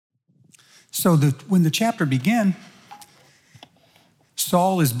So when the chapter began,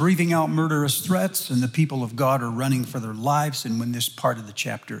 Saul is breathing out murderous threats, and the people of God are running for their lives. And when this part of the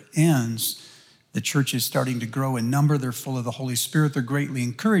chapter ends, the church is starting to grow in number. They're full of the Holy Spirit. They're greatly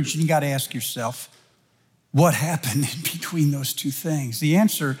encouraged. And you got to ask yourself, what happened in between those two things? The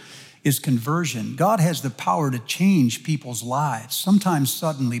answer is conversion. God has the power to change people's lives, sometimes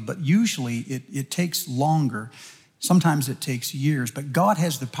suddenly, but usually it takes longer. Sometimes it takes years, but God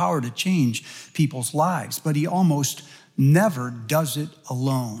has the power to change people's lives, but he almost never does it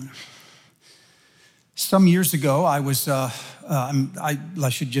alone. Some years ago, I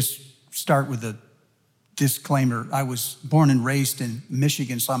should just start with a disclaimer. I was born and raised in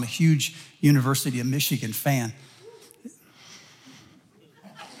Michigan, so I'm a huge University of Michigan fan.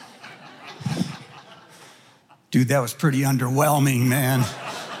 Dude, that was pretty underwhelming, man.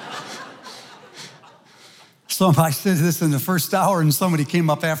 So I said this in the first hour, and somebody came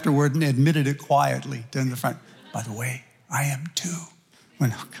up afterward and admitted it quietly in the front. By the way, I am too.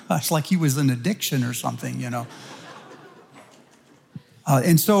 It's like he was an addiction or something, you know.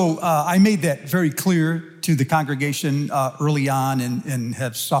 And so I made that very clear to the congregation early on and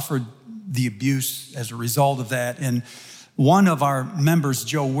have suffered the abuse as a result of that. And one of our members,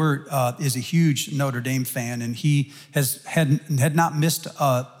 Joe Wirt, is a huge Notre Dame fan, and he had not missed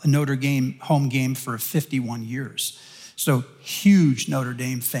a Notre Dame home game for 51 years. So huge Notre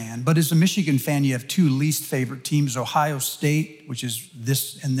Dame fan. But as a Michigan fan, you have two least favorite teams, Ohio State, which is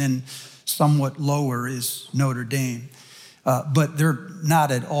this, and then somewhat lower is Notre Dame. But they're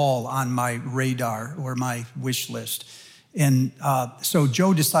not at all on my radar or my wish list. And so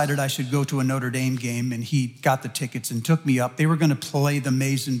Joe decided I should go to a Notre Dame game, and he got the tickets and took me up. They were going to play the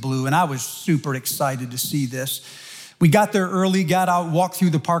Maize and Blue, and I was super excited to see this. We got there early, got out, walked through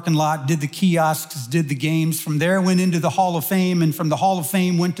the parking lot, did the kiosks, did the games. From there, went into the Hall of Fame, and from the Hall of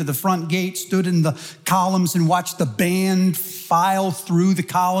Fame, went to the front gate, stood in the columns and watched the band file through the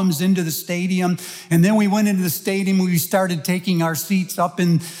columns into the stadium. And then we went into the stadium, we started taking our seats up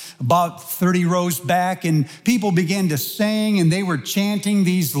in about 30 rows back, and people began to sing, and they were chanting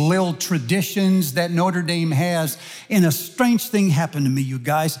these little traditions that Notre Dame has. And a strange thing happened to me, you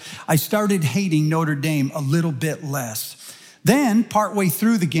guys. I started hating Notre Dame a little bit less. Then, partway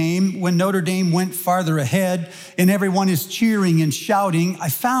through the game, when Notre Dame went farther ahead and everyone is cheering and shouting, I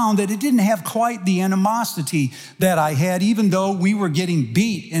found that it didn't have quite the animosity that I had, even though we were getting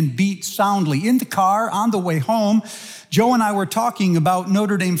beat and beat soundly. In the car on the way home, Joe and I were talking about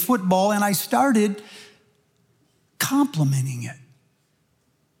Notre Dame football, and I started complimenting it.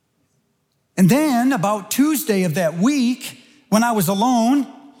 And then, about Tuesday of that week, when I was alone,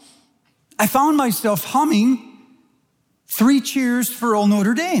 I found myself humming 3 Cheers for Old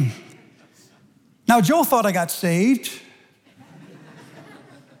Notre Dame. Now, Joe thought I got saved.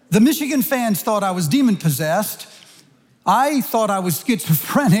 The Michigan fans thought I was demon-possessed. I thought I was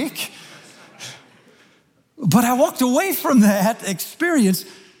schizophrenic. But I walked away from that experience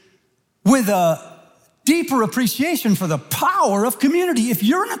with a deeper appreciation for the power of community. If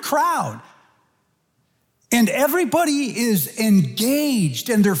you're in a crowd and everybody is engaged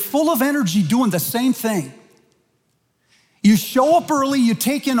and they're full of energy doing the same thing, you show up early, you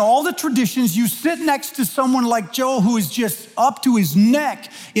take in all the traditions, you sit next to someone like Joe who is just up to his neck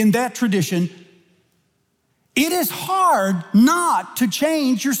in that tradition, it is hard not to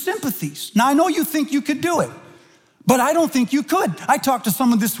change your sympathies. Now, I know you think you could do it, but I don't think you could. I talked to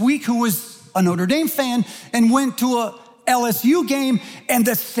someone this week who was a Notre Dame fan and went to a LSU game, and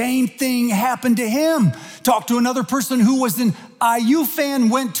the same thing happened to him. Talked to another person who was an IU fan,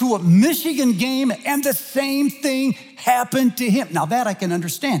 went to a Michigan game, and the same thing happened to him. Now that I can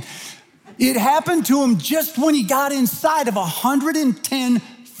understand. It happened to him just when he got inside of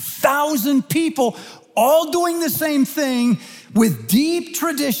 110,000 people, all doing the same thing with deep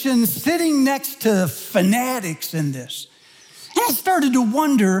traditions, sitting next to fanatics in this. And I started to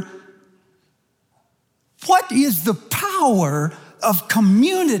wonder, what is the power of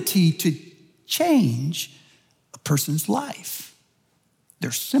community to change a person's life?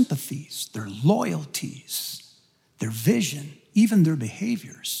 Their sympathies, their loyalties, their vision, even their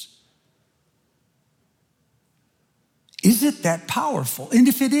behaviors. Is it that powerful? And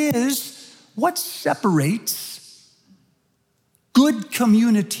if it is, what separates good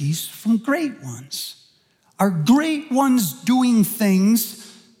communities from great ones? Are great ones doing things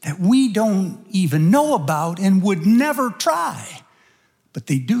that we don't even know about and would never try, but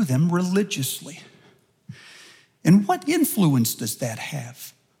they do them religiously? And what influence does that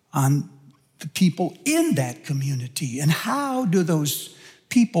have on the people in that community? And how do those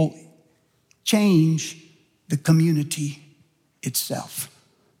people change the community itself?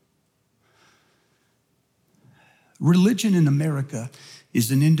 Religion in America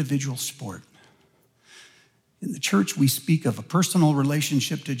is an individual sport. In the church, we speak of a personal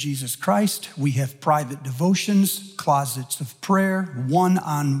relationship to Jesus Christ. We have private devotions, closets of prayer,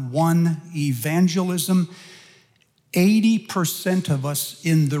 one-on-one evangelism. 80% of us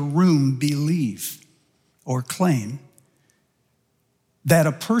in the room believe or claim that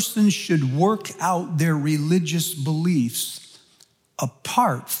a person should work out their religious beliefs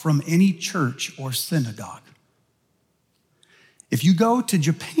apart from any church or synagogue. If you go to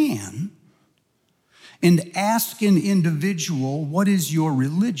Japan and ask an individual, what is your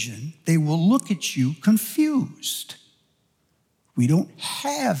religion? They will look at you confused. We don't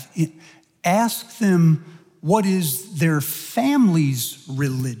have it. Ask them, what is their family's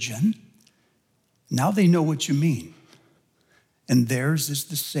religion? Now they know what you mean. And theirs is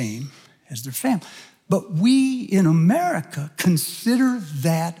the same as their family. But we in America consider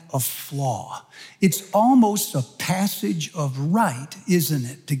that a flaw. It's almost a passage of right, isn't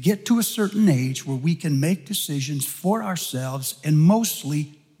it, to get to a certain age where we can make decisions for ourselves and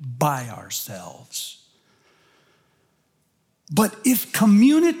mostly by ourselves. But if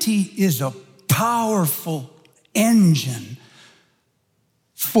community is a powerful engine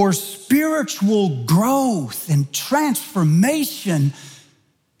for spiritual growth and transformation,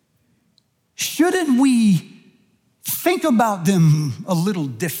 shouldn't we think about them a little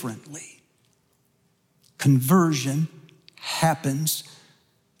differently? Conversion happens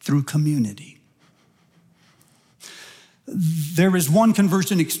through community. There is one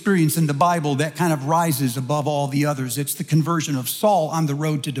conversion experience in the Bible that kind of rises above all the others. It's the conversion of Saul on the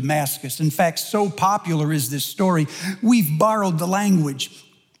road to Damascus. In fact, so popular is this story, we've borrowed the language.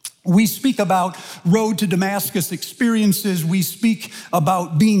 We speak about road to Damascus experiences. We speak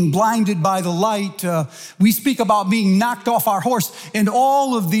about being blinded by the light. We speak about being knocked off our horse. And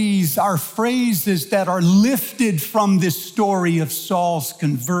all of these are phrases that are lifted from this story of Saul's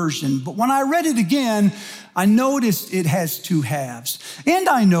conversion. But when I read it again, I noticed it has two halves. And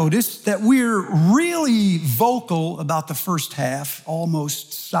I noticed that we're really vocal about the first half,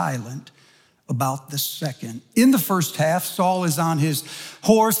 almost silent about the second. In the first half, Saul is on his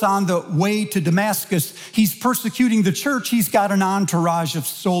horse on the way to Damascus. He's persecuting the church. He's got an entourage of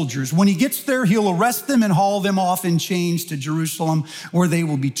soldiers. When he gets there, he'll arrest them and haul them off in chains to Jerusalem, where they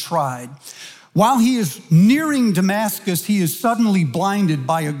will be tried. While he is nearing Damascus, he is suddenly blinded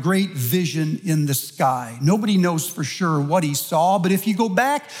by a great vision in the sky. Nobody knows for sure what he saw, but if you go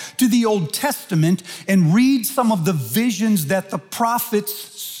back to the Old Testament and read some of the visions that the prophets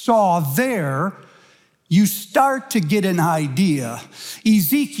saw there, you start to get an idea.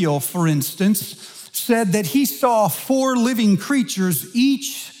 Ezekiel, for instance, said that he saw 4 living creatures,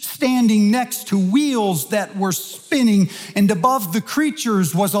 each standing next to wheels that were spinning, and above the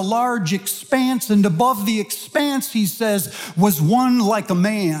creatures was a large expanse, and above the expanse, he says, was one like a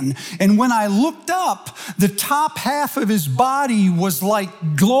man. And when I looked up, the top half of his body was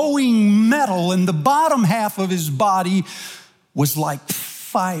like glowing metal, and the bottom half of his body was like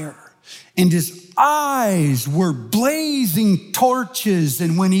fire. And his eyes were blazing torches.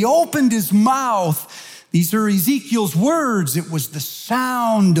 And when he opened his mouth, these are Ezekiel's words, it was the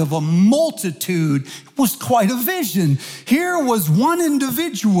sound of a multitude. It was quite a vision. Here was one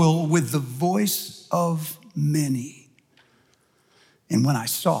individual with the voice of many. And when I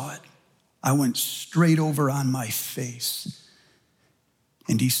saw it, I went straight over on my face.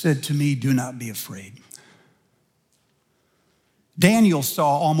 And he said to me, "Do not be afraid." Daniel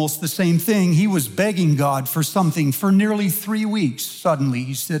saw almost the same thing. He was begging God for something for nearly 3 weeks. Suddenly,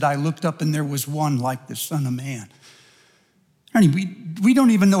 he said, I looked up and there was one like the Son of Man. I mean, we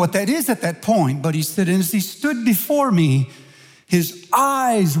don't even know what that is at that point, but he said, and as he stood before me, his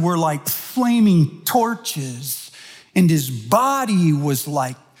eyes were like flaming torches, and his body was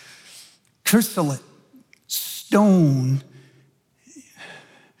like chrysolite stone,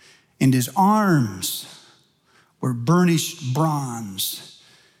 and his arms were burnished bronze.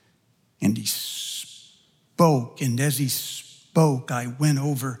 And he spoke, and as he spoke, I went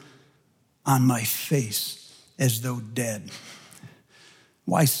over on my face as though dead.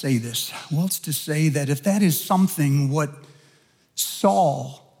 Why say this? Well, it's to say that if that is something what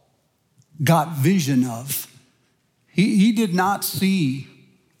Saul got vision of, he did not see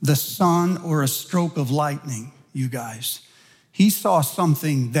the sun or a stroke of lightning, you guys. He saw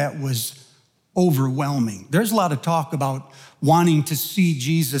something that was overwhelming. There's a lot of talk about wanting to see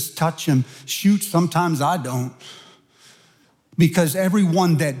Jesus, touch him. Shoot, sometimes I don't. Because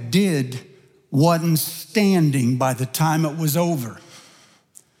everyone that did wasn't standing by the time it was over.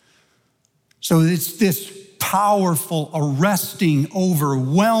 So it's this powerful, arresting,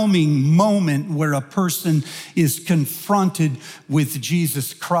 overwhelming moment where a person is confronted with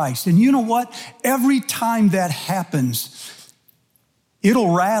Jesus Christ. And you know what? Every time that happens,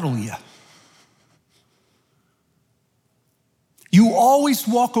 it'll rattle you. You always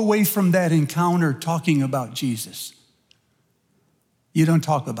walk away from that encounter talking about Jesus. You don't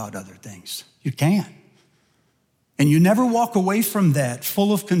talk about other things. You can't. And you never walk away from that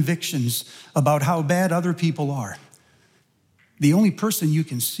full of convictions about how bad other people are. The only person you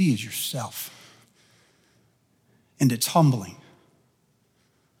can see is yourself. And it's humbling.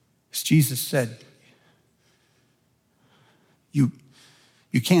 As Jesus said, you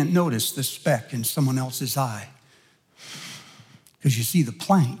can't notice the speck in someone else's eye because you see the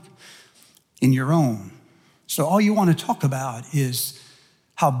plank in your own. So all you want to talk about is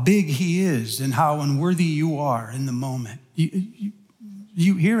how big he is and how unworthy you are in the moment.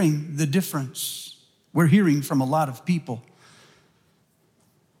 You hearing the difference? We're hearing from a lot of people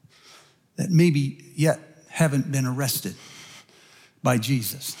that maybe yet haven't been arrested by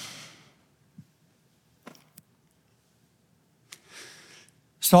Jesus.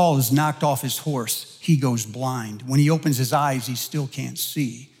 Saul is knocked off his horse. He goes blind. When he opens his eyes, he still can't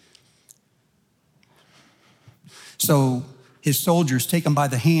see. So his soldiers take him by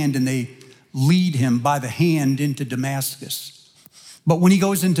the hand and they lead him by the hand into Damascus. But when he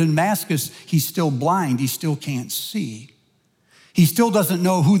goes into Damascus, he's still blind. He still can't see. He still doesn't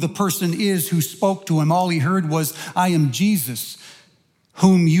know who the person is who spoke to him. All he heard was, "I am Jesus,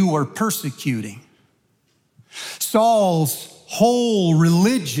 whom you are persecuting." Saul's whole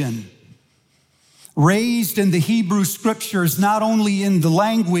religion, raised in the Hebrew scriptures, not only in the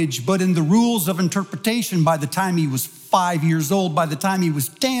language, but in the rules of interpretation. By the time he was 5 years old, by the time he was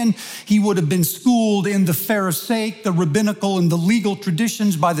 10, he would have been schooled in the Pharisaic, the rabbinical, and the legal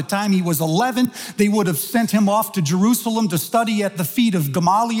traditions. By the time he was 11, they would have sent him off to Jerusalem to study at the feet of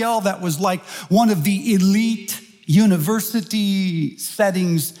Gamaliel. That was like one of the elite university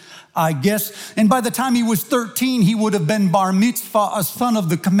settings, I guess. And by the time he was 13, he would have been bar mitzvah, a son of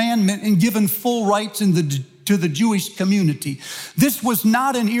the commandment, and given full rights to the Jewish community. This was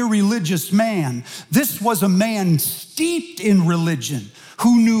not an irreligious man. This was a man steeped in religion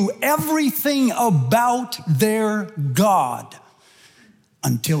who knew everything about their God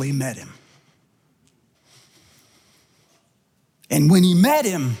until he met him. And when he met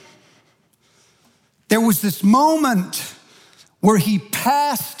him, there was this moment where he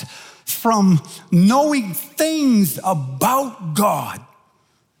passed from knowing things about God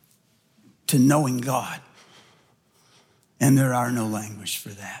to knowing God. And there are no language for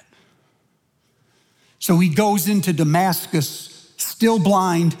that. So he goes into Damascus, still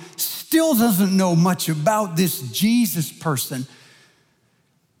blind, still doesn't know much about this Jesus person.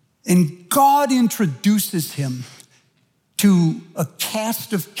 And God introduces him to a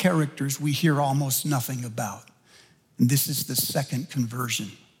cast of characters we hear almost nothing about. And this is the second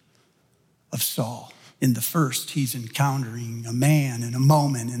conversion of Saul. In the first, he's encountering a man in a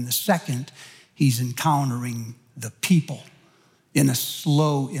moment. In the second, he's encountering the people in a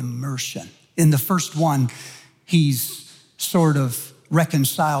slow immersion. In the first one, he's sort of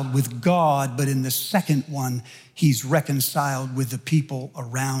reconciled with God, but in the second one, he's reconciled with the people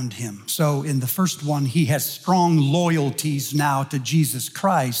around him. So in the first one, he has strong loyalties now to Jesus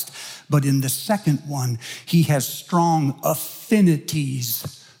Christ, but in the second one, he has strong affinities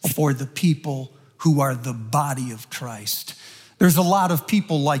for the people who are the body of Christ. There's a lot of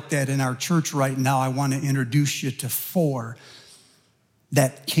people like that in our church right now. I want to introduce you to 4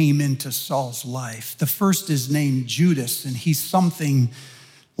 that came into Saul's life. The first is named Judas, and he's something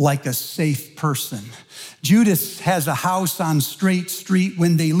like a safe person. Judas has a house on Straight Street.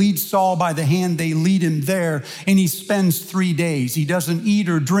 When they lead Saul by the hand, they lead him there, and he spends 3 days. He doesn't eat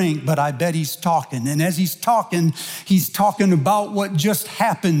or drink, but I bet he's talking. And as he's talking about what just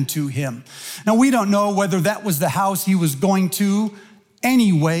happened to him. Now, we don't know whether that was the house he was going to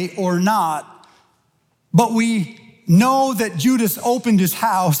anyway or not, but we know that Judas opened his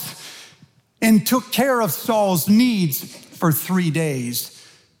house and took care of Saul's needs for 3 days.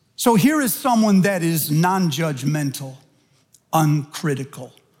 So here is someone that is non-judgmental,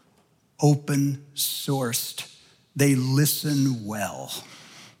 uncritical, open-sourced. They listen well.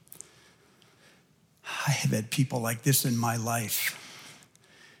 I have had people like this in my life.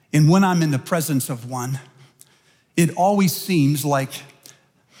 And when I'm in the presence of one, it always seems like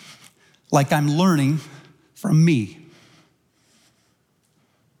I'm learning from me.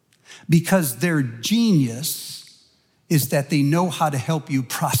 Because their genius is that they know how to help you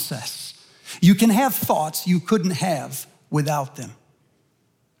process. You can have thoughts you couldn't have without them.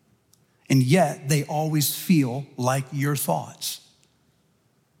 and yet they always feel like your thoughts.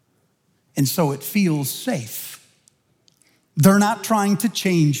 And so it feels safe. They're not trying to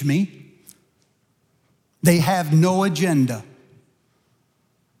change me. They have no agenda.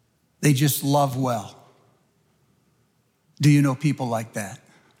 They just love well. Do you know people like that?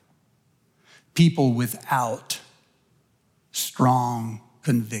 People without strong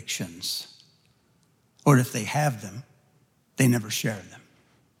convictions. Or if they have them, they never share them.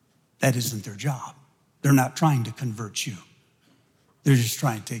 That isn't their job. They're not trying to convert you. They're just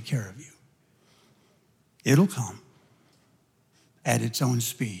trying to take care of you. It'll come at its own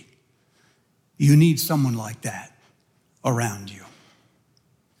speed. You need someone like that around you.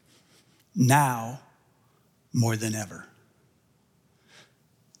 Now, more than ever.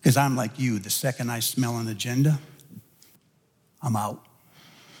 Because I'm like you, the second I smell an agenda, I'm out.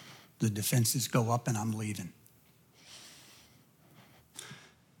 The defenses go up and I'm leaving.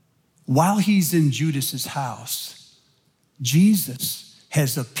 While he's in Judas's house, Jesus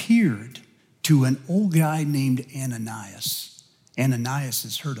has appeared to an old guy named Ananias. Ananias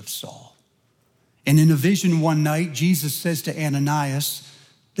has heard of Saul. And in a vision one night, Jesus says to Ananias,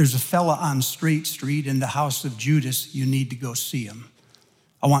 there's a fella on Straight Street in the house of Judas. You need to go see him.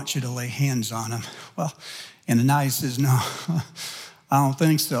 I want you to lay hands on him. Well, Ananias says, no, I don't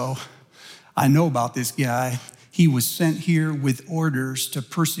think so. I know about this guy. He was sent here with orders to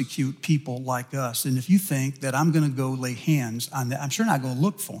persecute people like us. And if you think that I'm going to go lay hands on that, I'm sure not going to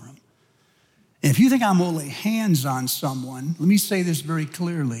look for him. And if you think I'm going to lay hands on someone, let me say this very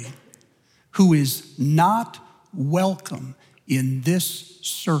clearly, who is not welcome in this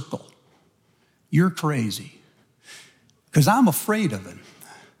circle, you're crazy. Because I'm afraid of him,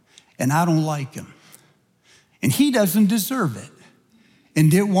 and I don't like him. And he doesn't deserve it,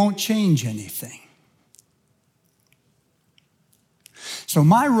 and it won't change anything. So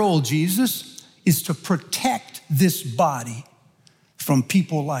my role, Jesus, is to protect this body from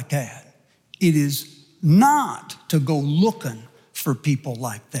people like that. It is not to go looking for people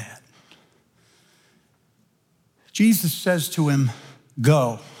like that. Jesus says to him,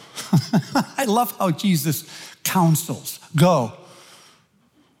 go. I love how Jesus counsels, go.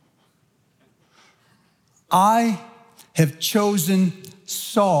 I have chosen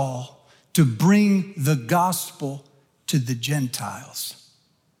Saul to bring the gospel to the Gentiles,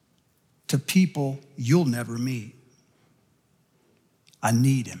 to people you'll never meet. I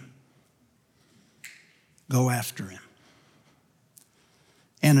need him. Go after him.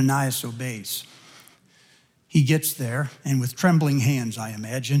 Ananias obeys. He gets there, and with trembling hands, I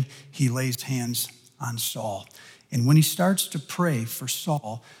imagine, he lays hands on Saul. And when he starts to pray for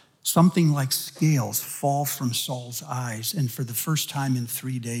Saul, something like scales fall from Saul's eyes, and for the first time in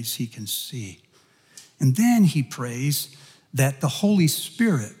 3 days, he can see. And then he prays that the Holy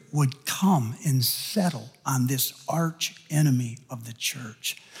Spirit would come and settle on this arch enemy of the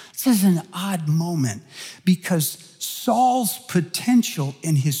church. This is an odd moment because Saul's potential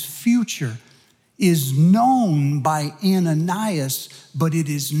in his future is known by Ananias, but it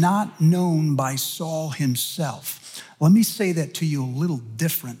is not known by Saul himself. Let me say that to you a little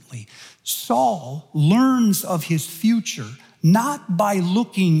differently. Saul learns of his future not by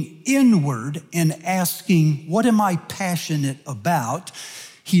looking inward and asking, what am I passionate about?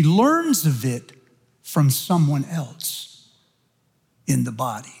 He learns of it from someone else in the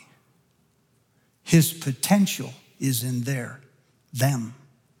body. His potential is in them.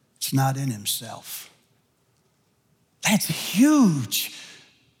 It's not in himself. That's huge.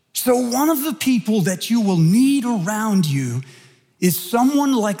 So one of the people that you will need around you is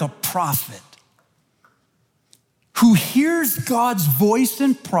someone like a prophet who hears God's voice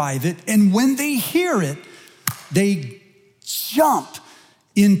in private, and when they hear it, they jump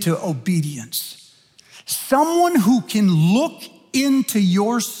into obedience. Someone who can look into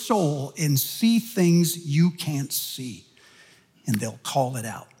your soul and see things you can't see, and they'll call it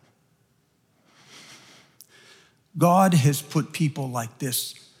out. God has put people like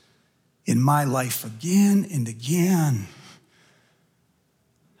this in my life again and again.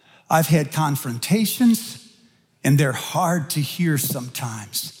 I've had confrontations, and they're hard to hear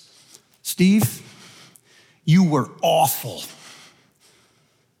sometimes. Steve, you were awful,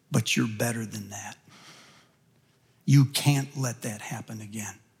 but you're better than that. You can't let that happen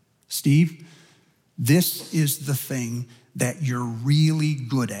again. Steve, this is the thing that you're really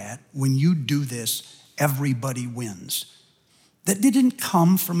good at. When you do this, everybody wins. That didn't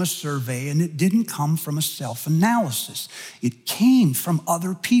come from a survey, and it didn't come from a self-analysis. It came from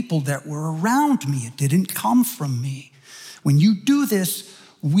other people that were around me. It didn't come from me. When you do this,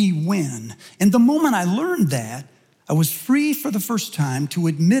 we win. And the moment I learned that, I was free for the first time to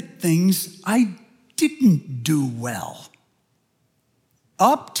admit things I didn't do well.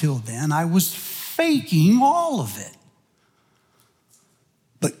 Up till then, I was faking all of it.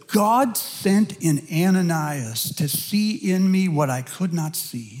 But God sent in Ananias to see in me what I could not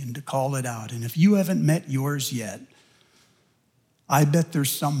see and to call it out. And if you haven't met yours yet, I bet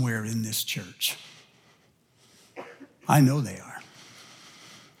there's somewhere in this church. I know they are.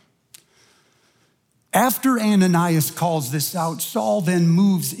 After Ananias calls this out, Saul then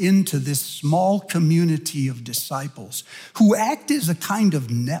moves into this small community of disciples who act as a kind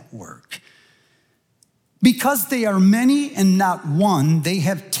of network. Because they are many and not one, they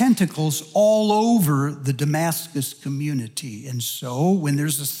have tentacles all over the Damascus community. And so when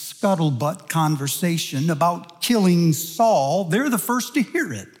there's a scuttlebutt conversation about killing Saul, they're the first to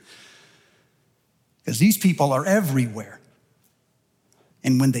hear it. Because these people are everywhere.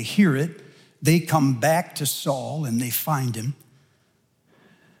 And when they hear it, they come back to Saul and they find him.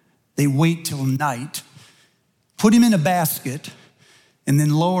 They wait till night, put him in a basket, and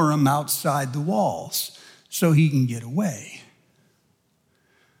then lower him outside the walls so he can get away.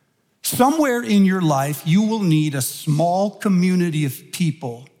 Somewhere in your life, you will need a small community of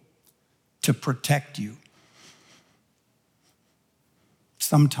people to protect you,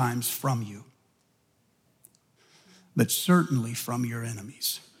 sometimes from you, but certainly from your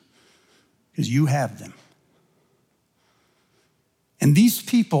enemies, because you have them. And these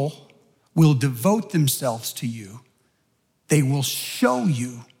people will devote themselves to you. They will show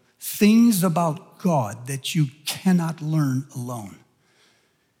you things about God that you cannot learn alone.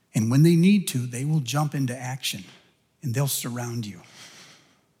 And when they need to, they will jump into action and they'll surround you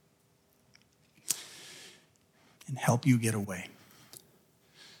and help you get away.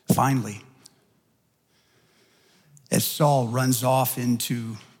 Finally, as Saul runs off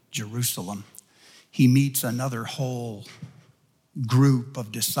into Jerusalem, he meets another whole group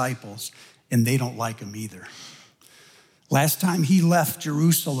of disciples, and they don't like him either. Last time he left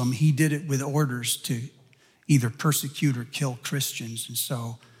Jerusalem, he did it with orders to either persecute or kill Christians, and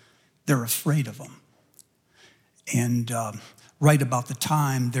so they're afraid of him. And right about the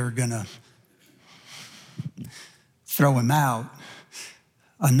time they're going to throw him out,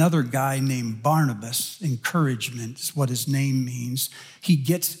 another guy named Barnabas, encouragement is what his name means, he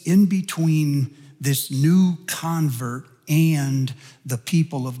gets in between this new convert and the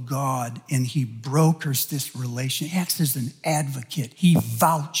people of God, and he brokers this relation. He acts as an advocate. He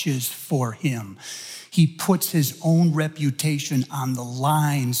vouches for him. He puts his own reputation on the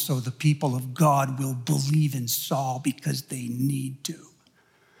line so the people of God will believe in Saul because they need to.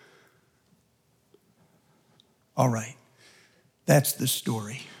 All right, that's the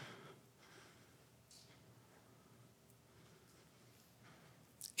story.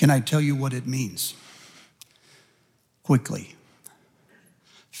 Can I tell you what it means? Quickly.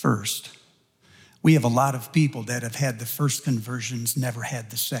 First, we have a lot of people that have had the first conversions, never had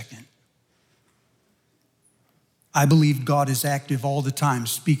the second. I believe God is active all the time,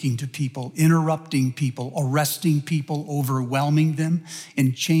 speaking to people, interrupting people, arresting people, overwhelming them,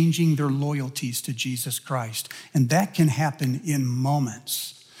 and changing their loyalties to Jesus Christ. And that can happen in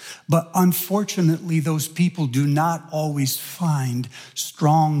moments. But unfortunately, those people do not always find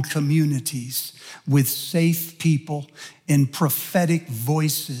strong communities with safe people and prophetic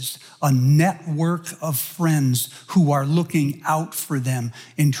voices, a network of friends who are looking out for them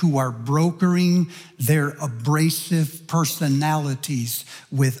and who are brokering their abrasive personalities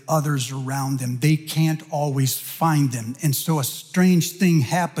with others around them. They can't always find them. And so a strange thing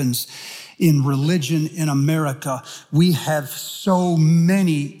happens in religion in America. We have so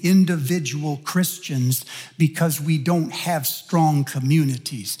many individual Christians because we don't have strong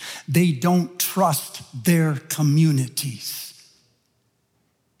communities. They don't trust their communities.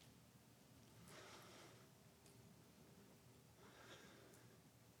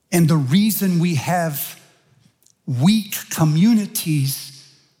 And the reason we have weak communities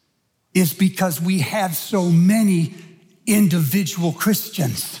is because we have so many individual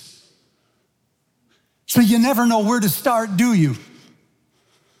Christians. So you never know where to start, do you?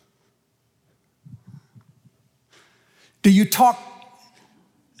 Do you talk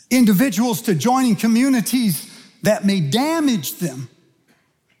individuals to joining communities that may damage them?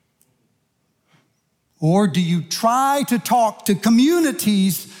 Or do you try to talk to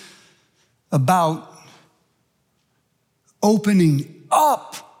communities about opening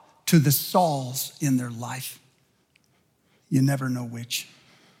up to the Sauls in their life? You never know which.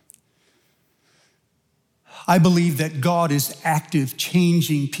 I believe that God is active,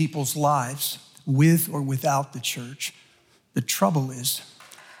 changing people's lives with or without the church. The trouble is,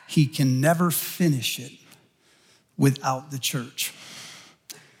 he can never finish it without the church.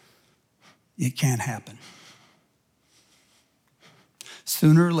 It can't happen.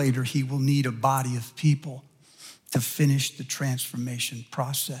 Sooner or later, he will need a body of people to finish the transformation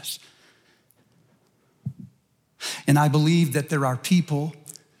process. And I believe that there are people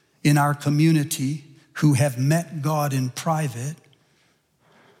in our community who have met God in private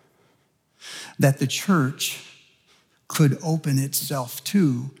that the church could open itself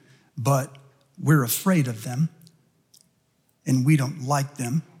to, but we're afraid of them, and we don't like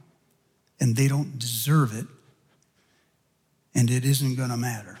them, and they don't deserve it, and it isn't going to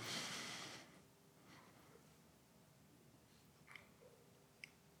matter.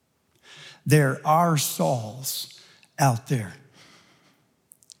 There are Sauls out there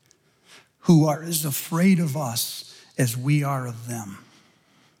who are as afraid of us as we are of them.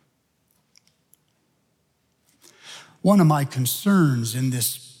 One of my concerns in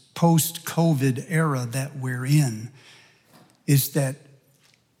this post-COVID era that we're in is that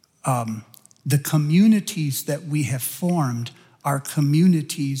the communities that we have formed are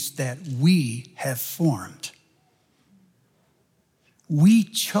communities that we have formed. We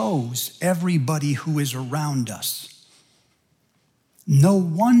chose everybody who is around us. No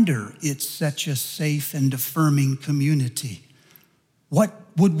wonder it's such a safe and affirming community. What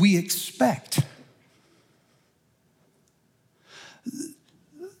would we expect?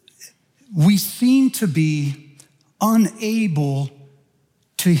 We seem to be unable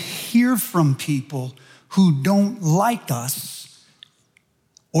to hear from people who don't like us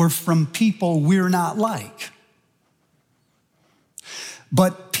or from people we're not like.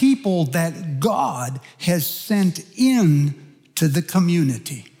 But people that God has sent in to the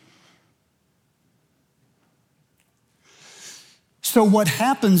community. So what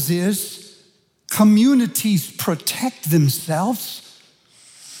happens is communities protect themselves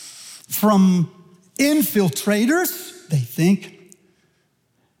from infiltrators, they think,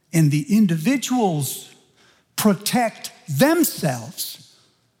 and the individuals protect themselves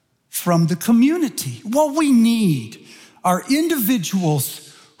from the community. What we need are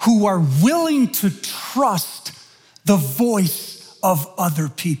individuals who are willing to trust the voice of other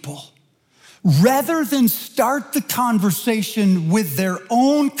people. Rather than start the conversation with their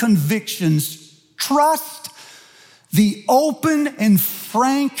own convictions, trust the open and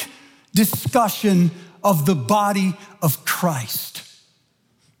frank discussion of the body of Christ.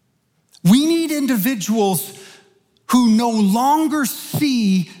 We need individuals who no longer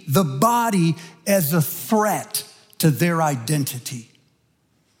see the body as a threat to their identity,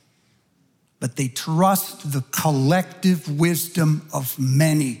 but they trust the collective wisdom of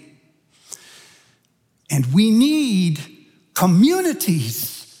many. And we need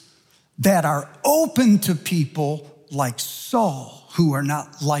communities that are open to people like Saul, who are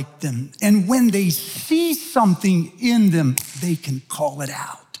not like them. And when they see something in them, they can call it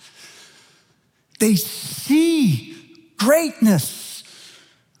out. They see greatness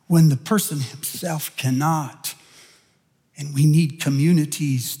when the person himself cannot. And we need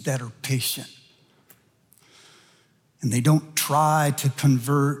communities that are patient. And they don't try to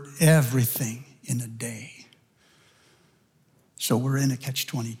convert everything in a day. So we're in a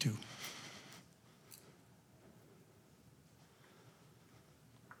catch-22.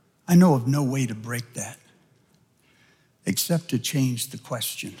 I know of no way to break that except to change the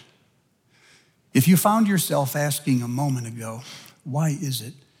question. If you found yourself asking a moment ago, why is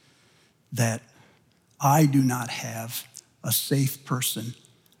it that I do not have a safe person,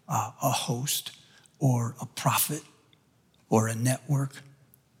 a host, or a prophet, or a network,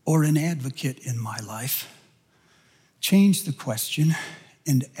 or an advocate in my life? Change the question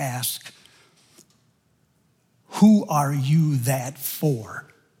and ask, who are you that for?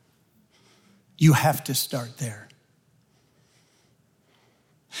 You have to start there.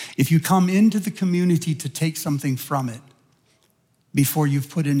 If you come into the community to take something from it before you've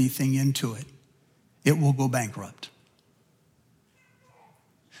put anything into it, it will go bankrupt.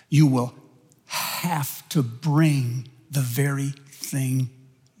 You will have to bring the very thing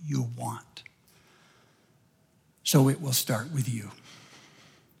you want. So it will start with you.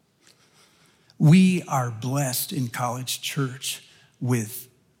 We are blessed in College Church with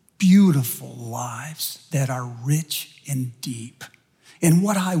beautiful lives that are rich and deep. And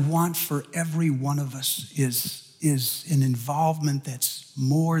what I want for every one of us is an involvement that's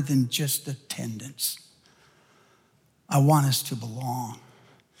more than just attendance. I want us to belong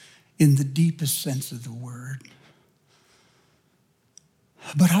in the deepest sense of the word.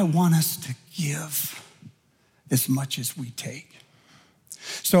 But I want us to give as much as we take.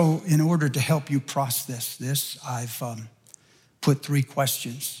 So in order to help you process this, I've put 3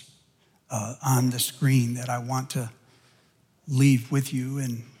 questions on the screen that I want to leave with you.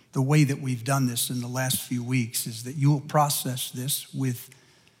 And the way that we've done this in the last few weeks is that you'll process this with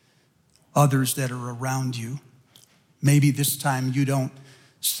others that are around you. Maybe this time you don't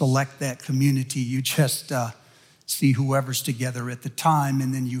select that community. You just see whoever's together at the time,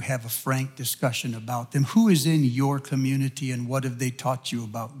 and then you have a frank discussion about them. Who is in your community, and what have they taught you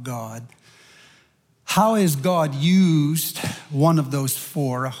about God? How has God used one of those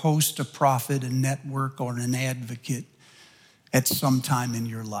four, a host, a prophet, a network, or an advocate at some time in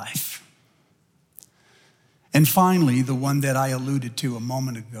your life? And finally, the one that I alluded to a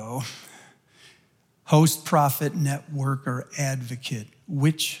moment ago, host, prophet, network, or advocate.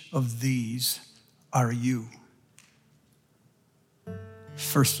 Which of these are you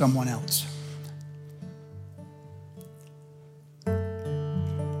for someone else?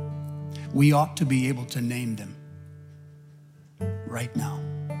 We ought to be able to name them right now.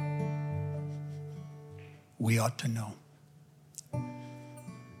 We ought to know.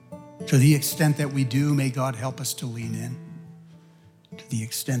 To the extent that we do, may God help us to lean in. To the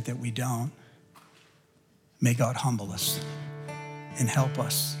extent that we don't, may God humble us and help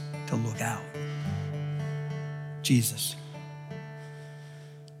us to look out. Jesus,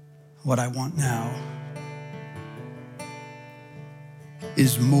 what I want now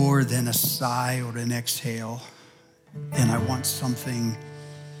is more than a sigh or an exhale, and I want something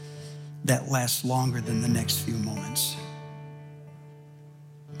that lasts longer than the next few moments.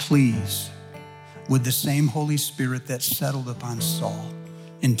 Please, with the same Holy Spirit that settled upon Saul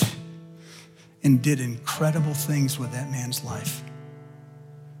and did incredible things with that man's life,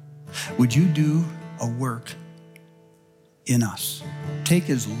 would you do a work in us? Take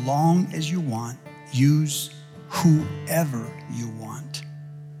as long as you want. Use whoever you want.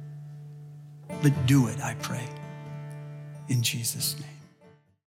 But do it, I pray, in Jesus' name.